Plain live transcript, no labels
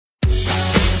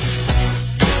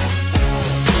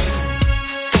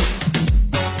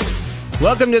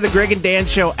Welcome to the Greg and Dan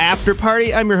Show After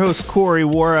Party. I'm your host, Corey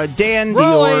Wara. Dan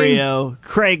Rolling. DiOrio,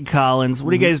 Craig Collins.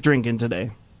 What are you guys drinking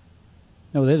today?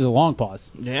 Oh, this is a long pause.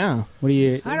 Yeah. What are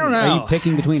you? I don't know. Are you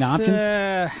picking between options?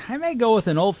 I may go with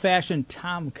an old-fashioned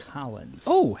Tom Collins.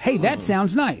 Oh, hey, that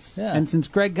sounds nice. Yeah. And since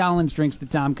Craig Collins drinks the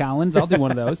Tom Collins, I'll do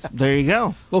one of those. There you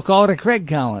go. We'll call it a Craig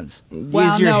Collins.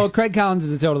 Well, no, Craig Collins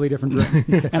is a totally different drink,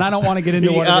 and I don't want to get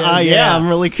into what it is. Yeah, I'm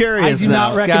really curious. I do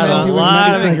not now. recommend got a doing lot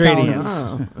another of Craig ingredients.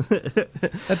 Collins.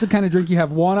 That's the kind of drink you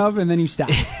have one of, and then you stop.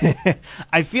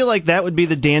 I feel like that would be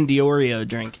the Dan DiOrio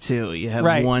drink, too. You have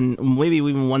Right. one, maybe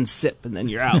even one sip, and then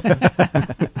you're out.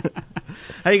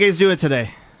 How you guys doing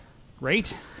today?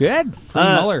 Great. Good.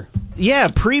 Mueller. Yeah,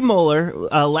 pre-Mueller.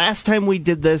 Last time we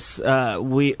did this,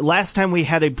 last time we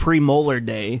had a pre-Mueller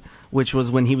day, which was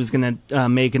when he was going to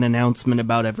make an announcement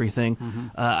about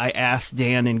everything. I asked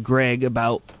Dan and Greg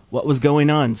about what was going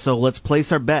on. So let's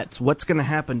place our bets. What's going to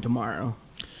happen tomorrow?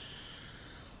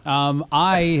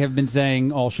 I have been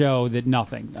saying all show that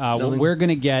nothing. What we're going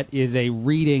to get is a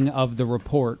reading of the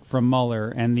report from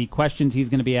Mueller and the questions he's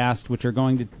going to be asked, which are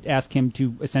going to ask him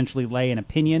to essentially lay an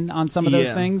opinion on some of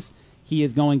those things. He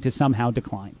is going to somehow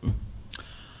decline.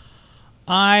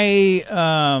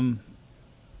 I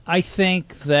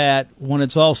think that when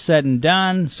it's all said and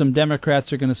done, some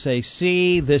Democrats are going to say,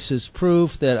 see, this is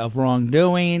proof of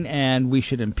wrongdoing, and we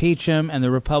should impeach him. And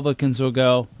the Republicans will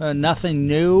go, nothing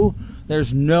new.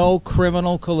 There's no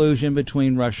criminal collusion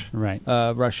between Russia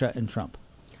and Trump.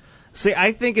 See,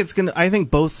 I think I think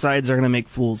both sides are gonna make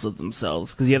fools of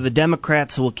themselves because you have the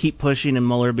Democrats who will keep pushing, and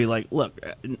Mueller will be like, "Look,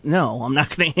 no, I'm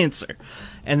not gonna answer,"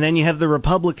 and then you have the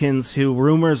Republicans who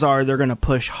rumors are they're gonna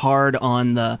push hard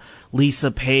on the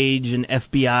Lisa Page and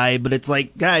FBI, but it's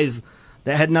like, guys,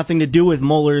 that had nothing to do with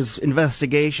Mueller's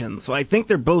investigation. So I think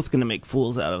they're both gonna make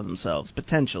fools out of themselves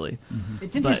potentially.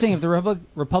 It's interesting if the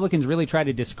Republicans really try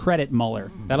to discredit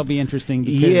Mueller. That'll be interesting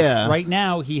because right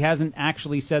now he hasn't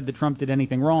actually said that Trump did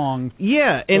anything wrong.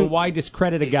 Yeah, so why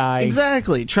discredit a guy?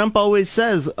 Exactly. Trump always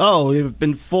says, "Oh, we've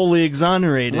been fully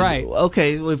exonerated." Right.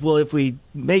 Okay. If we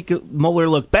make Mueller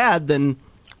look bad, then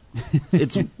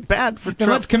it's bad for Then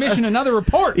Trump. let's commission another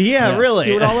report. Yeah, really.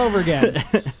 Do it all over again.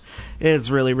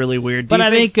 It's really, really weird. But I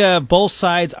think both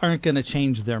sides aren't going to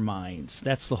change their minds.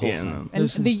 That's the whole thing. And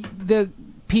the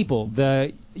people,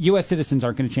 the U.S. citizens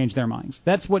aren't going to change their minds.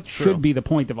 That's what should be the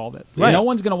point of all this. Right. No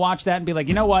one's going to watch that and be like,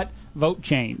 you know what? Vote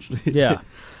changed. Yeah.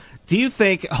 Do you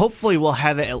think, hopefully we'll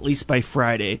have it at least by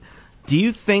Friday, do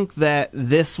you think that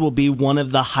this will be one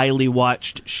of the highly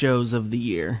watched shows of the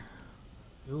year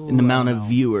in amount of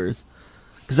viewers?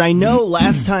 Because I know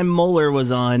last time Mueller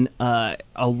was on, a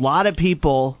lot of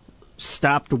people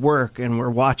stopped work and were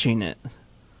watching it.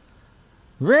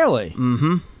 Really?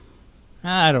 Mm-hmm.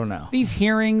 I don't know. These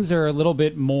hearings are a little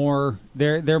bit more.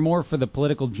 They're more for the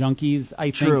political junkies,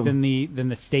 I think, than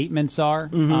the statements are,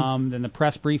 than the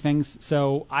press briefings.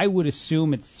 So I would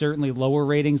assume it's certainly lower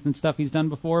ratings than stuff he's done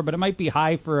before, but it might be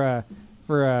high for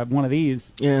one of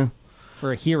these. Yeah.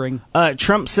 For a hearing.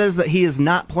 Trump says that he is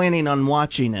not planning on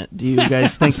watching it. Do you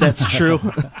guys think that's true?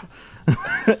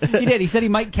 He did. He said he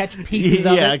might catch pieces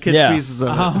of it. Yeah, catch pieces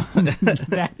of it.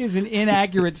 That is an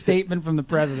inaccurate statement from the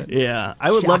president. Yeah, I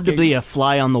would love to be a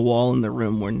fly on the wall in the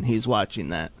room when he's watching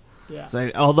that. Yeah. So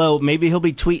although maybe he'll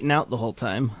be tweeting out the whole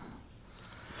time.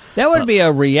 That would be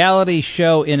a reality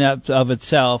show in of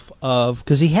itself,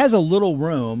 because he has a little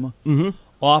room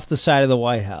off the side of the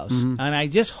White House, and I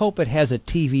just hope it has a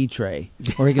TV tray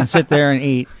where he can sit there and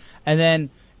eat, and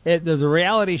then. The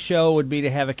reality show would be to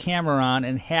have a camera on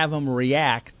and have him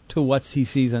react to what he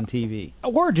sees on TV.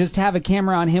 Or just have a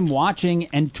camera on him watching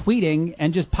and tweeting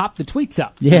and just pop the tweets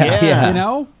up. Yeah. You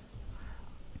know?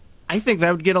 I think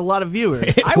that would get a lot of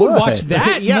viewers. I would watch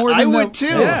that more than I would too.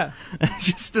 Yeah.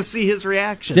 Just to see his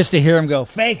reaction. Just to hear him go,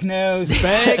 fake news.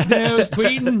 Fake news,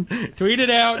 tweeting, tweet it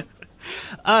out.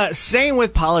 Staying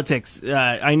with politics,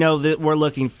 I know that we're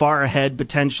looking far ahead,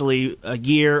 potentially a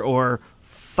year or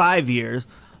 5 years.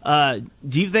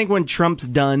 Do you think when Trump's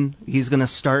done, he's going to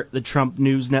start the Trump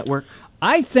News Network?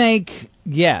 I think,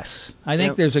 yes. I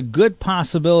think there's a good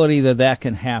possibility that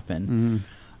can happen.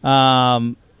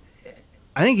 I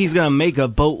think he's going to make a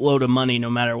boatload of money no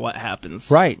matter what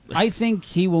happens. Right. I think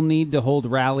he will need to hold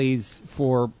rallies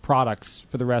for products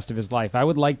for the rest of his life. I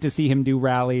would like to see him do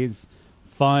rallies,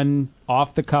 fun,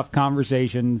 off-the-cuff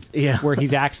conversations where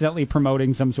he's accidentally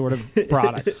promoting some sort of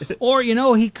product. Or,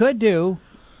 he could do,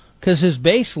 because his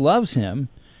base loves him,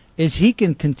 is he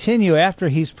can continue after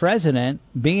he's president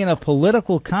being a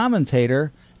political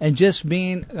commentator and just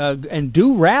being and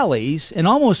do rallies and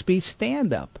almost be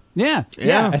stand-up. Yeah.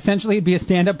 Yeah. Essentially, he'd be a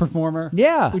stand-up performer.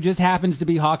 Yeah. Who just happens to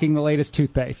be hawking the latest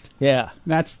toothpaste. Yeah.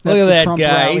 That's Look at the that Trump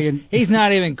guy. rally He's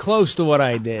not even close to what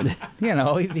I did. You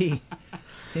know,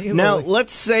 Now,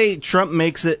 let's say Trump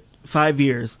makes it 5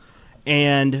 years,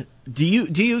 and do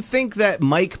you think that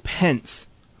Mike Pence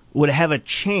would have a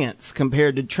chance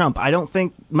compared to Trump? I don't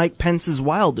think Mike Pence is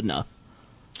wild enough.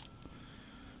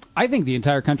 I think the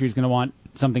entire country is going to want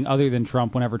something other than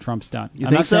Trump whenever Trump's done.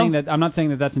 I'm not saying that. I'm not saying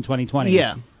that that's in 2020.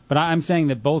 Yeah. But I'm saying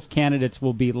that both candidates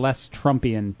will be less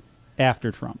Trumpian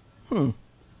after Trump.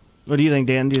 What do you think,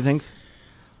 Dan? Do you think?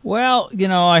 Well, you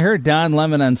know, I heard Don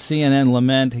Lemon on CNN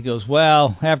lament. He goes,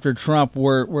 "Well, after Trump,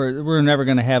 we're never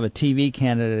going to have a TV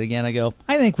candidate again." I go,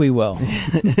 "I think we will."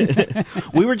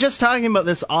 We were just talking about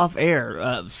this off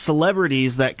air.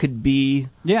 Celebrities that could be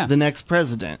the next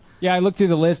president. Yeah, I looked through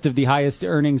the list of the highest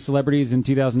earning celebrities in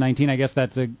 2019. I guess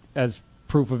that's as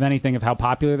proof of anything of how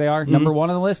popular they are. Number one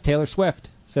on the list, Taylor Swift.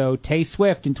 So Tay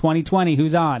Swift in 2020,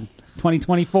 who's on?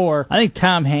 2024. I think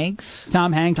Tom Hanks.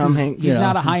 Tom Hanks. He's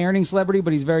not a high earning celebrity,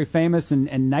 but he's very famous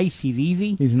and nice. He's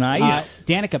easy. He's nice.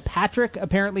 Danica Patrick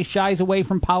apparently shies away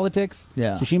from politics.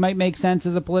 Yeah. So she might make sense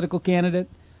as a political candidate.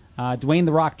 Dwayne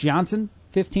 "The Rock" Johnson,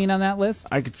 15 on that list.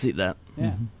 I could see that.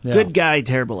 Yeah. Yeah. Good guy,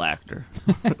 terrible actor.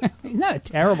 He's not a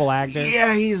terrible actor.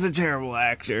 Yeah, he's a terrible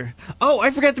actor. Oh,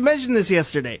 I forgot to mention this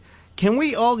yesterday. Can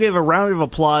we all give a round of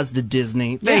applause to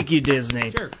Disney? Thank you,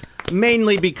 Disney. Sure.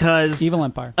 Mainly because Evil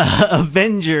Empire.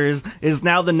 Avengers is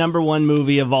now the #1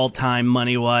 movie of all time,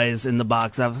 money-wise, in the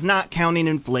box office. Not counting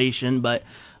inflation, but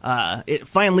it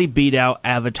finally beat out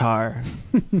Avatar.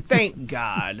 Thank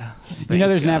God. You know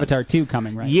there's an Avatar 2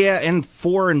 coming, right? Yeah, and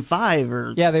 4 and 5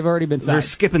 are... Yeah, they've already been signed. They're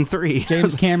skipping 3.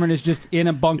 James Cameron is just in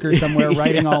a bunker somewhere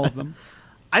writing all of them.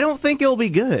 I don't think it'll be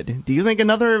good. Do you think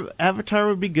another Avatar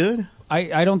would be good?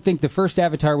 I don't think the first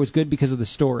Avatar was good because of the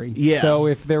story. Yeah. So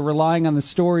if they're relying on the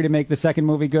story to make the second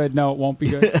movie good, no, it won't be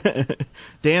good.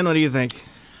 Dan, what do you think?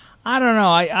 I don't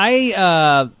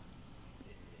know.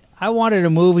 I wanted a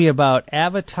movie about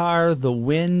Avatar, the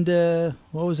wind.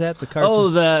 What was that? The cartoon? Oh,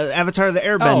 the Avatar, the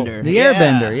Airbender. Oh, the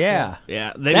Airbender, yeah.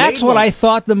 Yeah. That's what I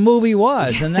thought the movie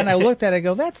was. And then I looked at it and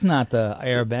go, that's not the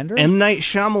Airbender. M. Night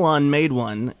Shyamalan made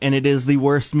one, and it is the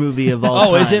worst movie of all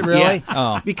time. Oh, is it really? Yeah.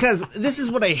 Oh. Because this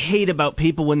is what I hate about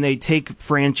people when they take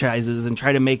franchises and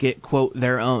try to make it, quote,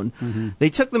 their own. Mm-hmm. They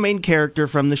took the main character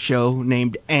from the show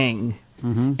named Aang,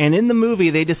 and in the movie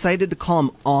they decided to call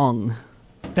him Ong.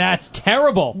 That's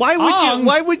terrible.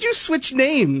 Why would you switch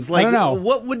names? Like, I don't know.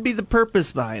 What would be the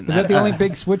purpose behind that? Is that the only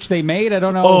big switch they made? I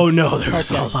don't know. Oh, no, there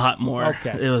was a lot more.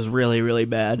 Okay. It was really, really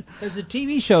bad. Because the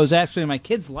TV shows, actually, my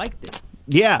kids liked it.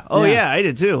 Yeah. Oh, yeah, I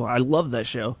did too. I love that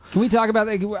show. Can we talk about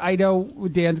that? I know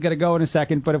Dan's going to go in a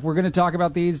second, but if we're going to talk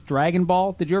about these, Dragon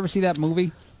Ball, did you ever see that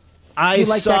movie? I you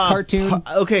like saw that cartoon?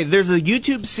 Okay, there's a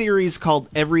YouTube series called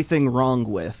Everything Wrong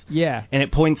With. Yeah. And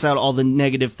it points out all the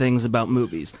negative things about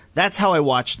movies. That's how I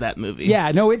watched that movie.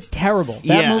 Yeah, no, it's terrible.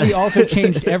 That movie also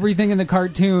changed everything in the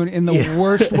cartoon in the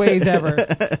worst ways ever.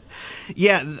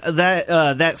 Yeah,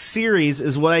 that series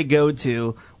is what I go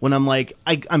to when I'm like,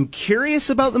 I'm curious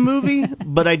about the movie,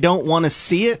 but I don't want to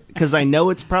see it because I know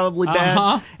it's probably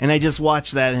bad. And I just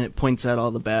watch that and it points out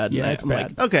all the bad. Yeah, and it's I'm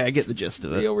bad. like, okay, I get the gist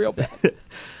of it. Real bad.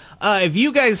 If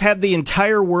you guys had the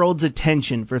entire world's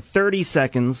attention for 30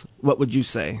 seconds, what would you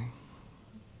say?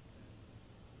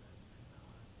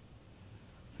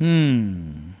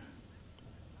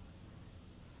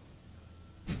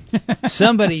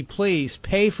 Somebody please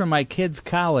pay for my kids'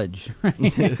 college.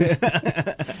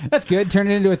 That's good. Turn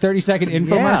it into a 30-second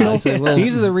infomercial. Yeah,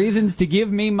 These are the reasons to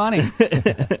give me money.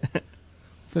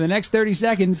 For the next 30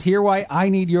 seconds, hear why I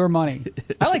need your money.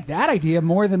 I like that idea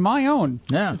more than my own.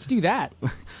 Yeah. Let's do that.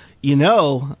 You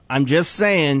know, I'm just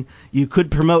saying, you could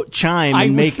promote Chime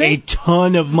and make a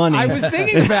ton of money. I was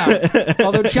thinking about it.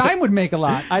 Although Chime would make a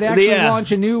lot. I'd actually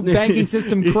launch a new banking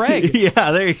system, Craig. Yeah,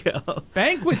 there you go.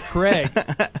 Bank with Craig.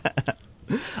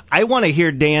 I want to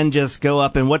hear Dan just go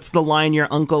up and what's the line your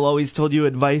uncle always told you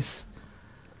advice?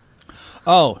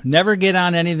 Oh, never get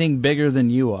on anything bigger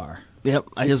than you are. Yep,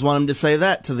 I just want him to say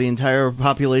that to the entire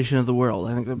population of the world.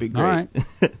 I think that'd be great. All right.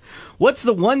 What's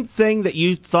the one thing that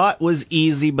you thought was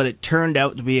easy, but it turned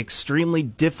out to be extremely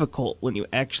difficult when you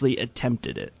actually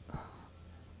attempted it?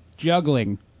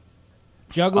 Juggling.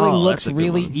 Juggling looks that's a good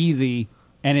really one. easy,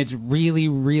 and it's really,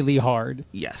 really hard.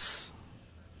 Yes.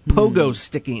 Pogo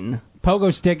sticking.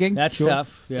 Pogo sticking. That's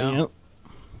tough. Yeah. Yep.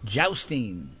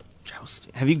 Jousting.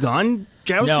 Jousting. Have you gone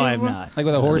jousting? No, I have before? not. Like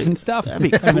with a horse and stuff.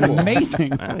 That'd be cool. Amazing.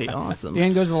 That'd be awesome.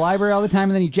 Dan goes to the library all the time,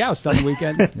 and then he jousts on the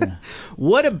weekends.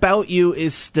 What about you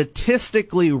is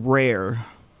statistically rare?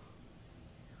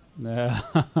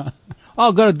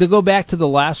 Oh, to go back to the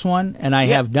last one, and I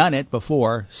have done it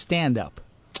before. Stand up.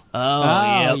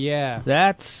 Oh, yeah.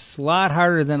 That's a lot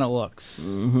harder than it looks.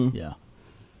 Mm-hmm. Yeah.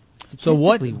 So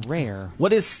rare.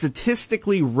 What is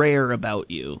statistically rare about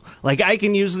you? Like, I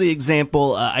can use the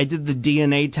example, I did the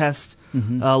DNA test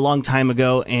a long time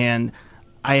ago, and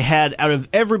I had, out of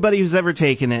everybody who's ever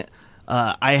taken it,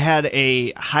 I had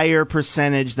a higher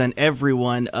percentage than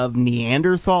everyone of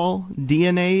Neanderthal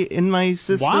DNA in my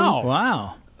system.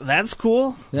 Wow. That's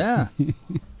cool. Yeah.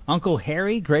 Uncle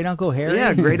Harry? Great Uncle Harry?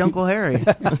 Yeah, great Uncle Harry.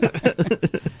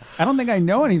 I don't think I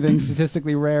know anything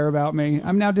statistically rare about me.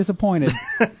 I'm now disappointed.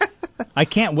 I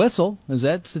can't whistle. Is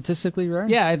that statistically rare?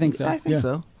 Yeah, I think so. I think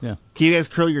so. Yeah. Can you guys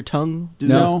curl your tongue?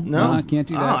 No, I can't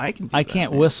do that. Oh, I can. I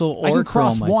can't whistle or I can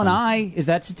cross curl my one tongue. eye. Is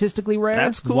that statistically rare?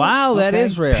 That's cool. Wow, that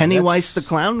is rare. Pennywise the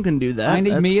clown can do that.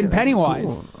 Finding That's me and good. That's Pennywise.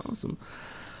 cool. Awesome.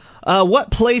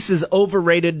 What place is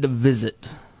overrated to visit?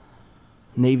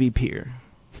 Navy Pier.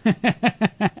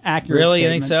 Accurate Really? You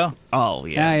statement. think so? Oh,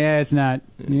 yeah. Yeah, it's not.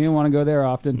 You don't want to go there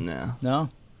often. No. No?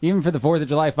 Even for the 4th of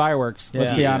July fireworks,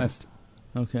 let's Yeah. be Yeah. honest.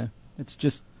 Okay. It's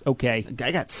just okay. A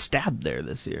guy got stabbed there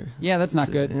this year. Yeah, that's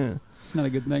not good. Yeah. It's not a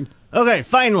good thing. Okay,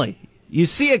 finally. You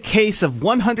see a case of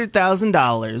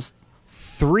 $100,000,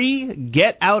 3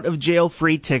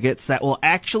 get-out-of-jail-free tickets that will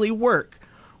actually work,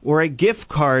 or a gift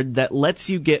card that lets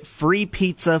you get free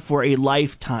pizza for a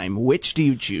lifetime. Which do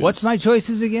you choose? What's my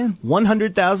choices again?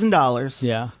 $100,000.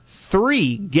 Yeah.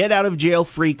 3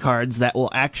 get-out-of-jail-free cards that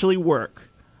will actually work,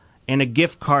 and a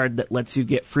gift card that lets you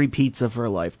get free pizza for a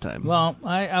lifetime. Well,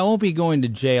 I won't be going to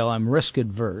jail. I'm risk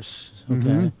adverse.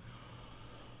 Okay.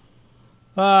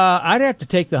 I'd have to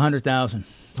take the 100,000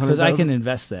 because I can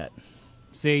invest that.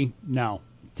 See, no.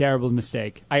 Terrible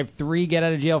mistake. I have 3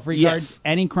 get-out-of-jail-free Yes. cards.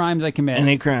 Any crimes I commit.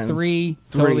 Any crimes. 3,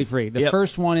 3. totally free. The Yep.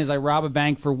 first one is I rob a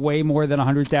bank for way more than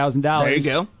 $100,000. There you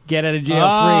go. Get out of jail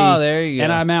Oh, free. there you go.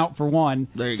 And I'm out for 1.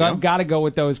 There you so go. I've got to go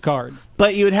with those cards.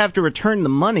 But you would have to return the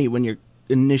money when you're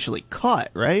initially caught,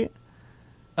 right?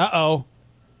 Uh-oh.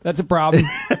 That's a problem.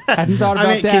 Hadn't thought about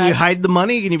I mean, that. can you hide the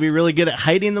money? Can you be really good at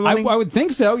hiding the I money? would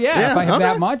think so, yeah if I have okay.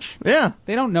 that much. Yeah.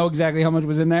 They don't know exactly how much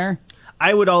was in there.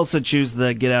 I would also choose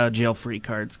the get out of jail free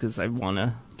cards because I want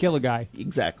to. Kill a guy.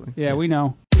 Exactly. Yeah, we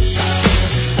know.